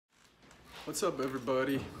What's up,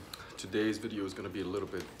 everybody? Today's video is going to be a little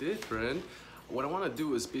bit different. What I want to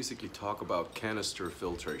do is basically talk about canister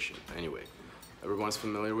filtration. Anyway, everyone's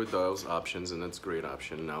familiar with those options, and that's a great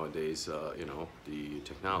option nowadays. You know, the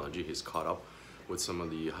technology has caught up with some of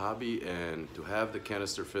the hobby, and to have the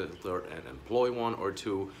canister filter and employ one or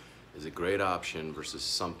two is a great option versus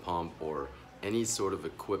sump pump or any sort of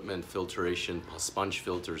equipment filtration, sponge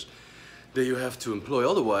filters that you have to employ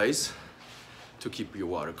otherwise to keep your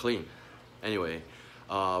water clean. Anyway,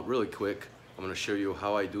 really quick, I'm going to show you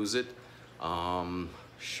how I do it.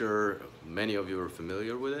 Sure, many of you are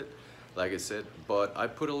familiar with it, like I said, but I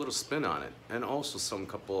put a little spin on it, and also some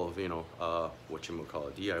couple of, what you would call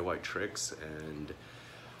it, DIY tricks and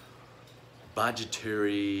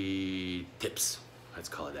budgetary tips. Let's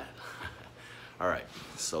call it that. All right,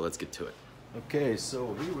 so let's get to it. Okay,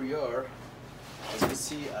 so here we are. As you can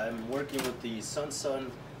see, I'm working with the SunSun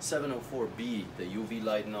 704B, the UV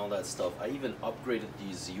light and all that stuff. I even upgraded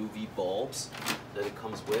these UV bulbs that it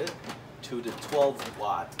comes with to the 12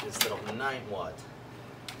 watt instead of 9 watt.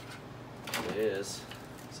 It is.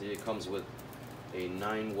 See, it comes with a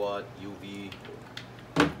 9 watt UV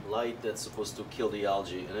light that's supposed to kill the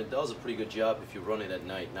algae, and it does a pretty good job if you run it at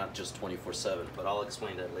night, not just 24/7, but I'll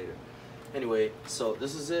explain that later. Anyway, so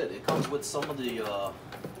this is it. It comes with some of the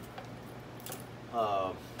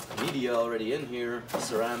media already in here,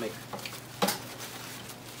 ceramic,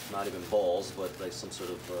 not even balls, but like some sort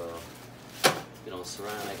of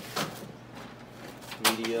ceramic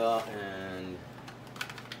media, and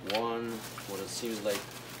what it seems like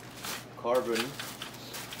carbon,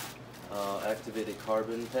 activated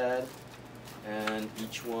carbon pad, and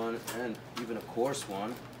each one, and even a coarse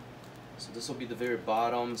one. So this will be the very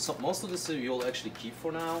bottom. So most of this you'll actually keep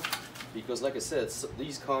for now, because like I said,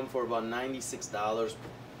 these come for about $96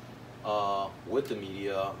 with the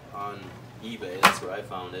media on eBay. That's where I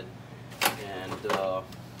found it. And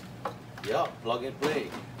yeah, plug and play.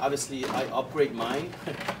 Obviously I upgrade mine.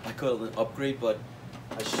 I call it an upgrade, but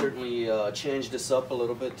I certainly changed this up a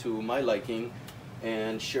little bit to my liking,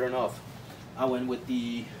 and sure enough I went with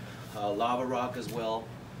the lava rock as well.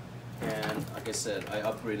 And like I said, I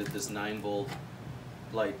upgraded this 9-volt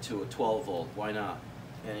light to a 12-volt. Why not?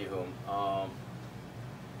 Anywho,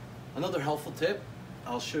 another helpful tip,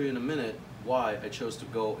 I'll show you in a minute why I chose to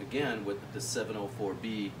go again with the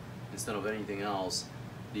 704B instead of anything else.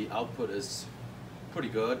 The output is pretty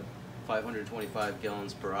good, 525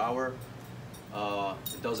 gallons per hour.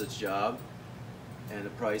 It does its job, and the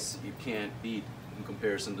price you can't beat in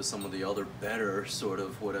comparison to some of the other better sort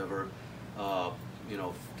of whatever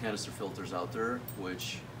canister filters out there,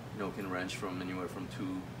 which can range from anywhere from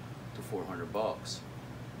 $200 to $400.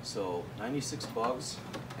 So 96 bucks,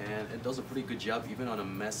 and it does a pretty good job even on a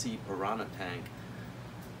messy piranha tank.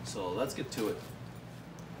 So let's get to it.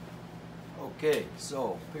 Okay,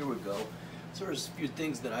 so here we go. So there's a few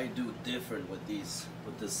things that I do different with this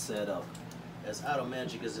setup. As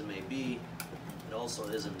automagic as it may be, it also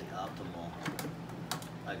isn't the optimal.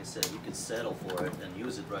 Like I said, you could settle for it and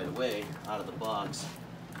use it right away out of the box,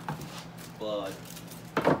 but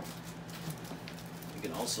you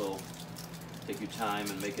can also take your time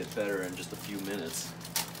and make it better in just a few minutes.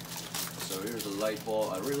 So here's a light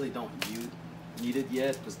bulb. I really don't need it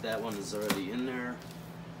yet because that one is already in there,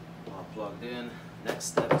 all plugged in. Next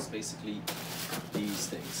step is basically these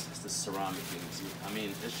things. It's the ceramic things. I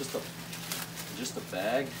mean, it's just a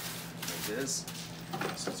bag like this.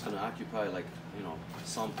 So it's going to occupy like,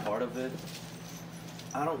 some part of it.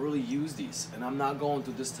 I don't really use these, and I'm not going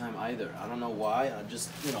to this time either. I don't know why. I just,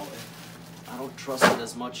 I don't trust it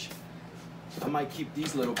as much. I might keep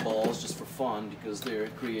these little balls just for fun because they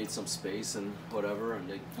create some space and whatever, and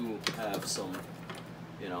they do have some,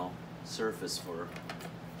 surface for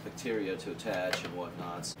bacteria to attach and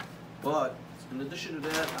whatnots. But in addition to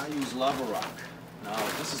that, I use lava rock. Now,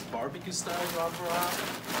 this is barbecue style lava rock.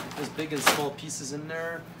 There's big and small pieces in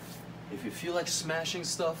there. If you feel like smashing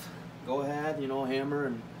stuff, go ahead, hammer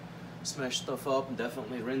and smash stuff up, and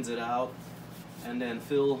definitely rinse it out, and then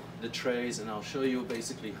fill the trays, and I'll show you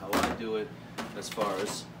basically how I do it as far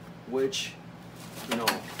as which,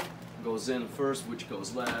 goes in first, which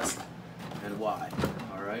goes last, and why.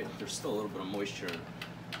 All right, there's still a little bit of moisture, and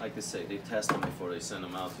like they say, they test them before they send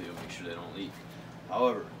them out to you, make sure they don't leak.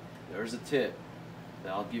 However, there's a tip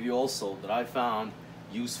that I'll give you also that I found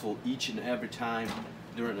useful each and every time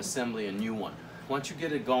during assembly a new one. Once you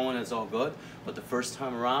get it going, it's all good, but the first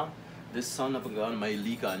time around, this son of a gun may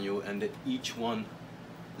leak on you, and that each one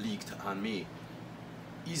leaked on me.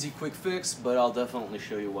 Easy quick fix, but I'll definitely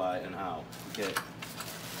show you why and how. Okay,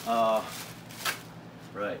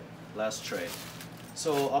 right, last tray.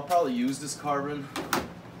 So I'll probably use this carbon,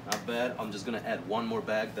 not bad. I'm just gonna add one more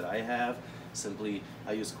bag that I have. Simply,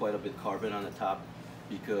 I use quite a bit carbon on the top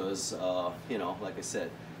because, you know, like I said,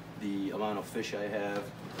 the amount of fish I have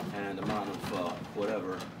and the amount of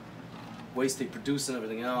whatever waste they produce and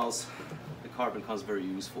everything else, the carbon comes very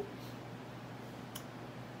useful.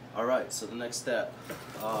 Alright, so the next step,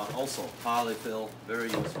 also polyfill,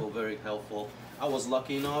 very useful, very helpful. I was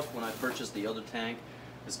lucky enough when I purchased the other tank,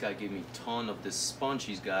 this guy gave me a ton of this sponge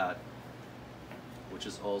he's got, which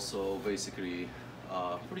is also basically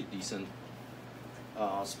pretty decent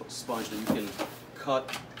sponge that you can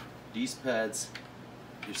cut these pads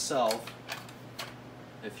yourself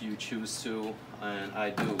if you choose to, and I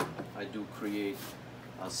do create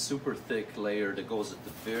a super thick layer that goes at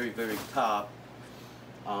the very, very top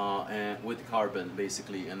and with carbon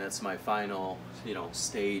basically, and that's my final, you know,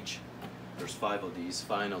 stage. There's 5 of these,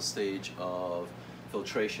 final stage of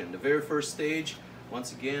filtration. The very first stage,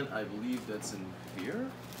 once again, I believe that's in here.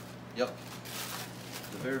 Yep.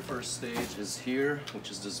 The very first stage is here, which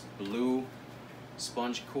is this blue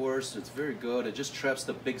sponge course. It's very good. It just traps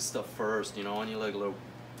the big stuff first, you know, any like little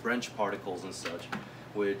branch particles and such,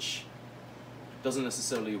 which doesn't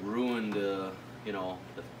necessarily ruin the, you know,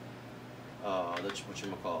 the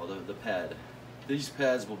pad. These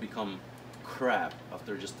pads will become crap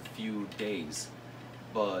after just a few days,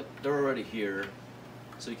 but they're already here,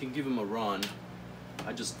 so you can give them a run.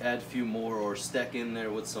 I just add a few more or stack in there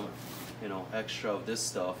with some, you know, extra of this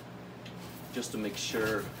stuff just to make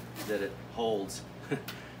sure that it holds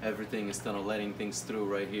everything instead of letting things through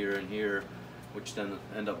right here and here, which then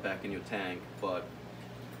end up back in your tank. But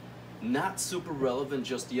not super relevant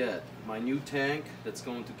just yet. My new tank that's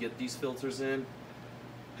going to get these filters in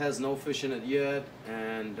has no fish in it yet,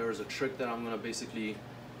 and there's a trick that I'm going to basically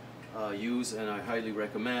use, and I highly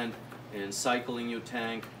recommend in cycling your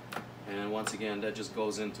tank. And once again, that just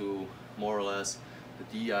goes into more or less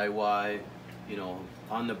the DIY, you know,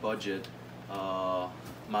 on the budget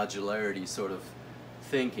modularity sort of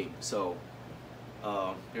thinking. So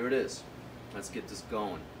here it is. Let's get this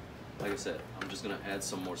going. Like I said, I'm just gonna add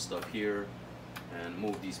some more stuff here and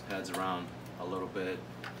move these pads around a little bit.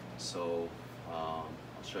 So I'll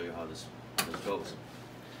show you how this goes.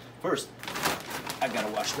 First, I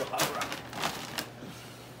gotta wash the lava rock.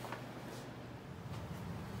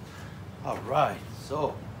 All right,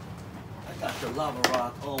 so I got the lava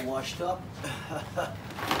rock all washed up.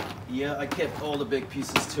 Yeah, I kept all the big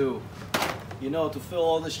pieces too. You know, to fill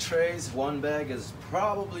all these trays, one bag is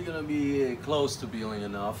probably gonna be close to being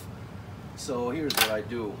enough. So here's what I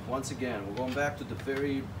do. Once again, we're going back to the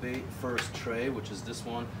very first tray, which is this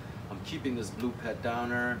one. I'm keeping this blue pad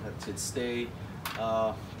downer, that should stay.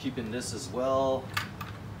 Keeping this as well,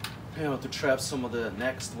 you know, to trap some of the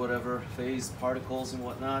next whatever phase particles and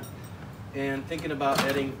whatnot. And thinking about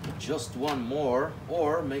adding just one more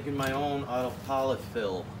or making my own out of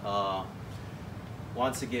polyfill.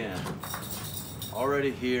 Once again,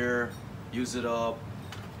 already here, use it up.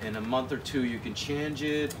 In a month or two you can change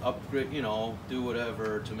it, upgrade, you know, do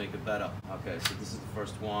whatever to make it better. Okay, so this is the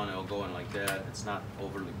first one. It'll go in like that. It's not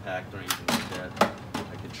overly packed or anything like that.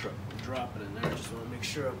 I can drop it in there. Just want to make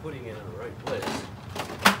sure I'm putting it in the right place.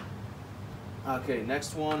 Okay,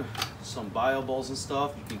 next one, some bio balls and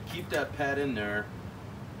stuff. You can keep that pad in there.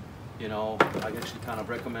 You know, I actually kind of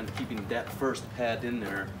recommend keeping that first pad in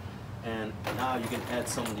there. And now you can add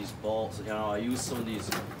some of these balls. You know, I use some of these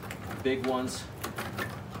big ones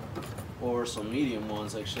or some medium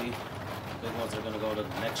ones actually. Big ones are gonna go to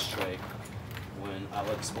the next tray when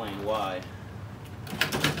I'll explain why.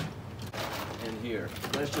 And here,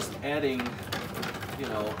 that's just adding, you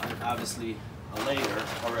know, obviously a layer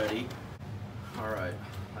already. All right,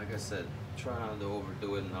 like I said, try not to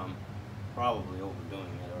overdo it, and I'm probably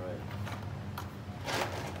overdoing it already.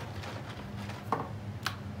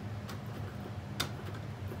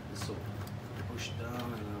 This will push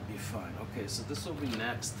down and it'll be fine. Okay, so this will be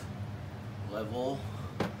next level.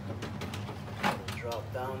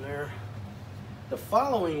 Drop down there. The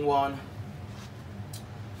following one,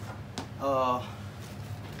 got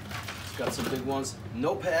some big ones.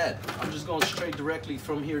 No pad. I'm just going straight directly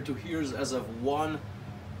from here to here as of one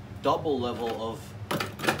double level of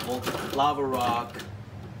lava rock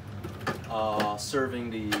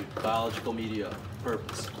serving the biological media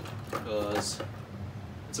purpose, because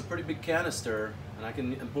it's a pretty big canister and I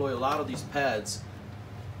can employ a lot of these pads,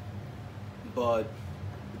 but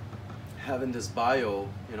having this bio,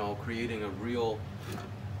 you know, creating a real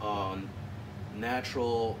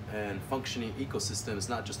natural and functioning ecosystem is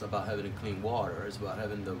not just about having clean water, it's about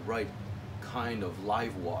having the right kind of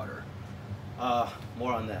live water.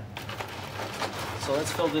 More on that. So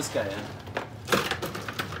let's fill this guy in.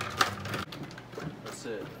 Let's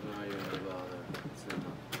That's it. I'm not even gonna bother. It's not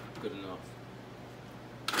good enough.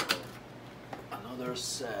 So, another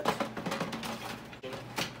set.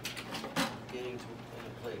 Getting to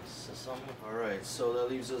in place. So alright, so that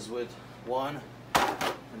leaves us with one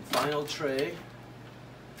and final tray.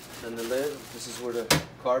 Then the lid. This is where the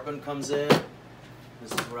carbon comes in.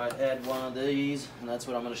 This is where I add one of these, and that's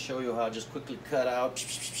what I'm going to show you how. Just quickly cut out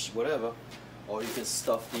whatever, or you can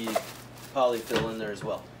stuff the polyfill in there as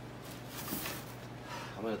well.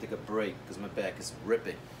 I'm going to take a break because my back is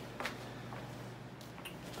ripping.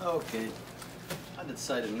 Okay, I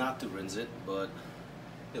decided not to rinse it, but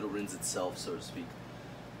it'll rinse itself, so to speak.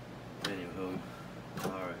 Anywho,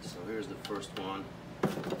 alright, so here's the first one,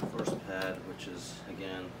 first pad, which is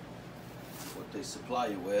again what they supply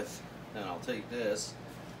you with. Then I'll take this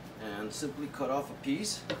and simply cut off a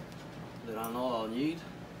piece that I know I'll need,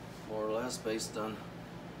 more or less based on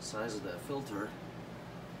the size of that filter.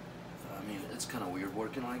 I mean, it's kind of weird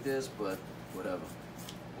working like this, but whatever,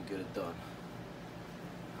 we'll get it done.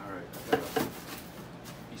 Alright, I got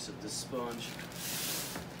a piece of this sponge,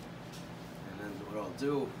 and then what I'll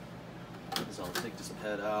do is I'll take this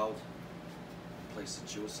pad out, place it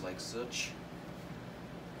just like such.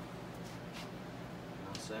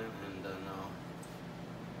 And then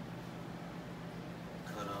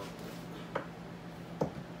cut out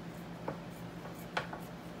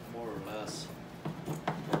more or less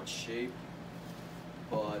that shape,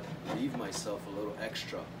 but leave myself a little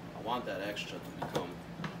extra. I want that extra to become,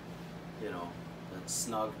 you know, that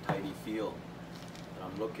snug, tidy feel that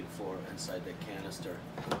I'm looking for inside the canister.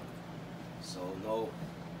 So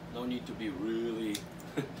no need to be really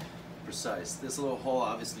precise. This little hole,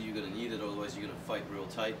 obviously you're gonna need it, otherwise you're gonna fight real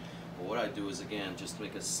tight. But what I do is, again, just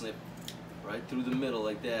make a snip right through the middle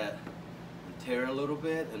like that and tear a little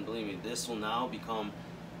bit, and believe me, this will now become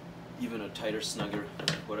even a tighter, snugger,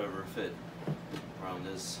 whatever fit around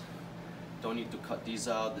this. Don't need to cut these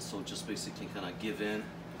out. This will just basically kind of give in,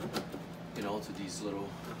 you know, to these little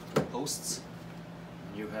posts.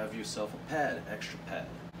 And you have yourself a pad, extra pad.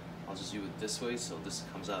 I'll just do it this way so this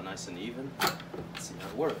comes out nice and even. Let's see how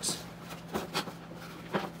it works.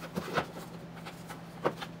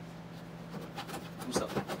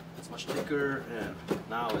 It's much thicker, and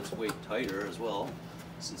now it's way tighter as well,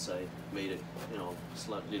 since I made it, you know,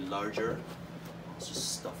 slightly larger. Let's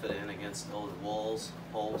just stuff it in against all the walls,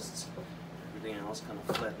 posts, everything else, kind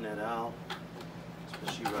of flatten it out,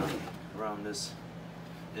 especially around this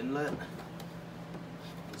inlet.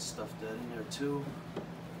 Let's stuff that in there too.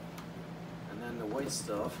 And then the white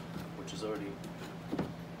stuff, which is already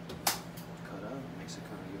cut out, makes it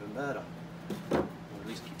kind of even better. Or at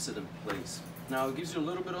least keeps it in place. Now it gives you a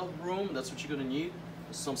little bit of room. That's what you're going to need,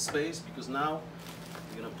 some space, because now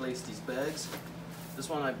you're going to place these bags. This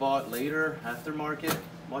one I bought later, aftermarket,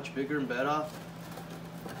 much bigger and better.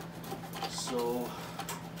 So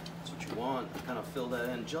that's what you want. You kind of fill that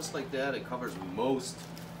in just like that. It covers most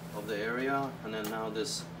of the area, and then now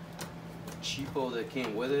this cheapo that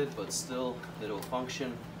came with it, but still it'll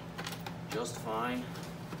function just fine.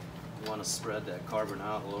 You want to spread that carbon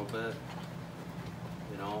out a little bit,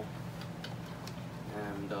 you know,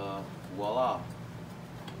 and voila,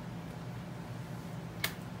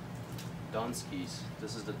 Dunskies.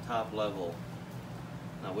 This is the top level.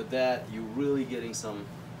 Now with that, you're really getting some,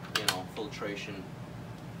 you know, filtration.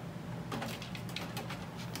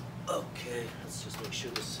 Okay, let's just make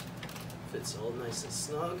sure this fits all nice and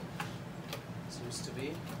snug. Seems to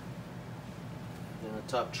be. Then a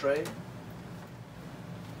top tray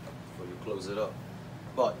before you close it up.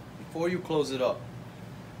 But before you close it up,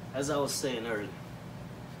 as I was saying earlier,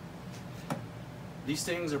 these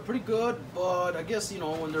things are pretty good, but I guess, you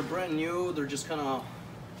know, when they're brand new, they're just kind of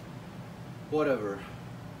whatever,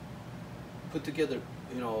 put together,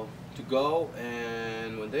 you know, to go.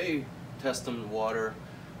 And when they test them in water,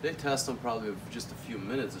 they test them probably for just a few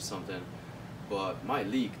minutes or something. But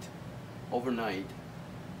mine leaked overnight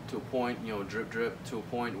to a point, you know, drip drip, to a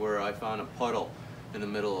point where I found a puddle in the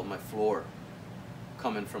middle of my floor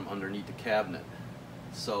coming from underneath the cabinet.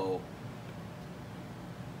 So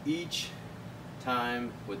each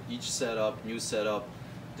time with each setup, new setup,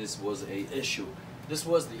 this was a issue. This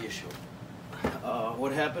was the issue.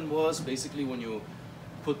 What happened was, basically, when you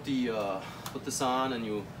put this on and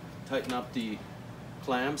you tighten up the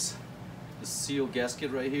clamps, the seal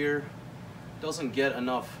gasket right here doesn't get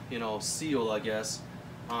enough, you know, seal, I guess,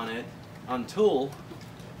 on it until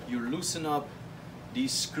you loosen up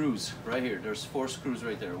these screws right here. There's 4 screws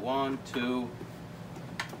right there. 1, 2,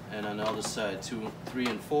 and on the other side 2, 3,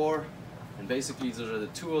 and 4. And basically, these are the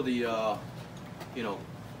 2 of the, you know,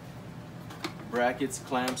 brackets,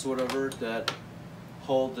 clamps, whatever, that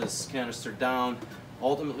hold this canister down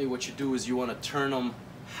ultimately what you do is you want to turn them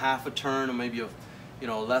half a turn, or maybe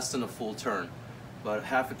less than a full turn, but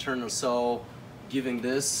half a turn or so, giving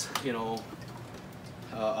this,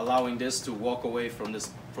 allowing this to walk away from this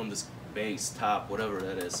base, top, whatever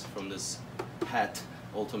that is, from this hat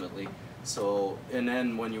ultimately. So, and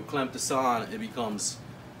then when you clamp this on, it becomes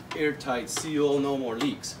airtight seal, no more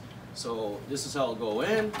leaks. So this is how it'll go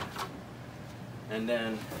in, and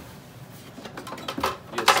then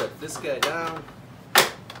you set this guy down.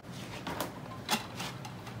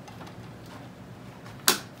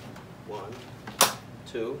 One,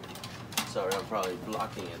 two. Sorry, I'm probably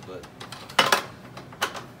blocking it, but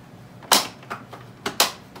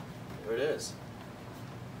there it is.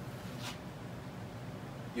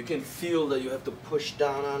 You can feel that you have to push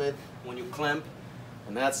down on it when you clamp,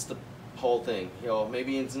 and that's the whole thing.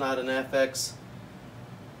 Maybe it's not an FX,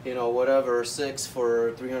 whatever, 6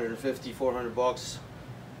 for 350, 400 bucks,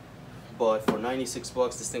 but for 96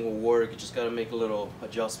 bucks this thing will work. You just got to make a little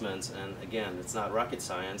adjustments, and again, it's not rocket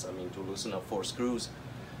science. I mean, to loosen up 4 screws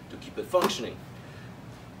to keep it functioning.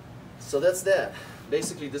 So that's that.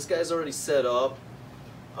 Basically, this guy's already set up.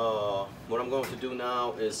 What I'm going to do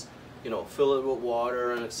now is, fill it with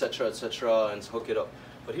water and etc., and hook it up.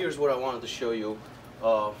 But here's what I wanted to show you.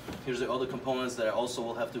 Here's the other components that I also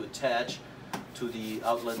will have to attach to the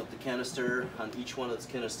outlet of the canister. On each one of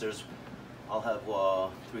the canisters, I'll have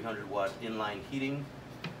 300 watt inline heating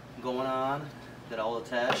going on that I'll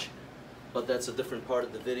attach. But that's a different part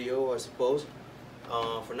of the video, I suppose.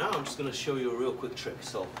 For now, I'm just going to show you a real quick trick.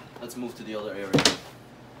 So let's move to the other area.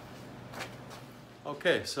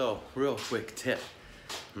 Okay, so real quick tip.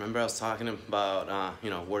 Remember I was talking about,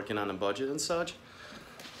 working on a budget and such?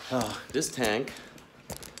 This tank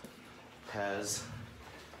has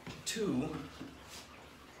 2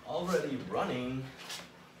 already running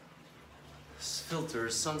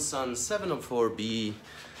filters, SunSun 704B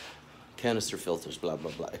canister filters, blah,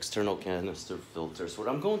 blah, blah, external canister filters. What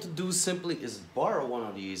I'm going to do simply is borrow one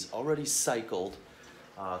of these already cycled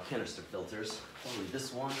canister filters. Probably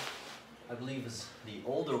this one, I believe, is the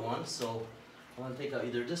older one, so I'm going to take out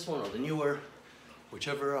either this one or the newer,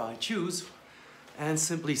 whichever I choose, and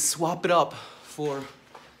simply swap it up for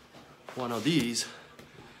one of these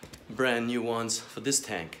brand new ones for this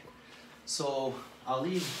tank. So I'll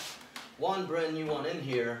leave one brand new one in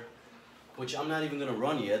here, which I'm not even going to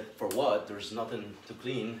run yet. For what? There's nothing to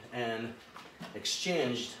clean, and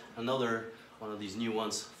exchanged another one of these new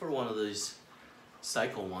ones for one of these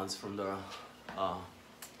cycle ones from the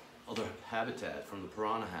other habitat, from the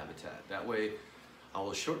piranha habitat. That way I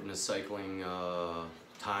will shorten the cycling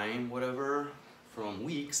time, whatever, from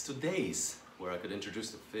weeks to days, where I could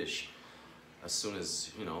introduce the fish as soon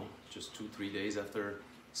as, just 2-3 days after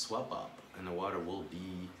swap up, and the water will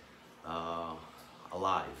be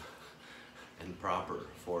alive and proper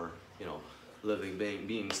for, living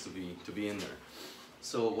beings to be in there.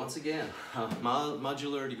 So once again,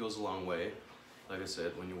 modularity goes a long way. Like I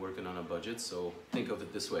said, when you're working on a budget, so think of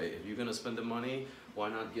it this way. If you're gonna spend the money, why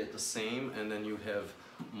not get the same, and then you have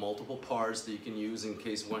multiple parts that you can use in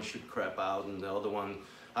case one should crap out and the other one,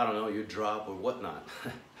 I don't know, you drop or whatnot.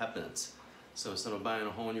 Happens. So instead of buying a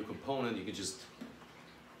whole new component, you could just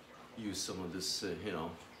use some of this,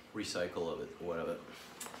 recycle of it or whatever.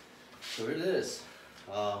 So here it is.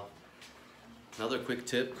 Another quick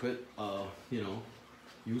tip,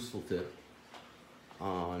 useful tip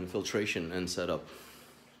on filtration and setup.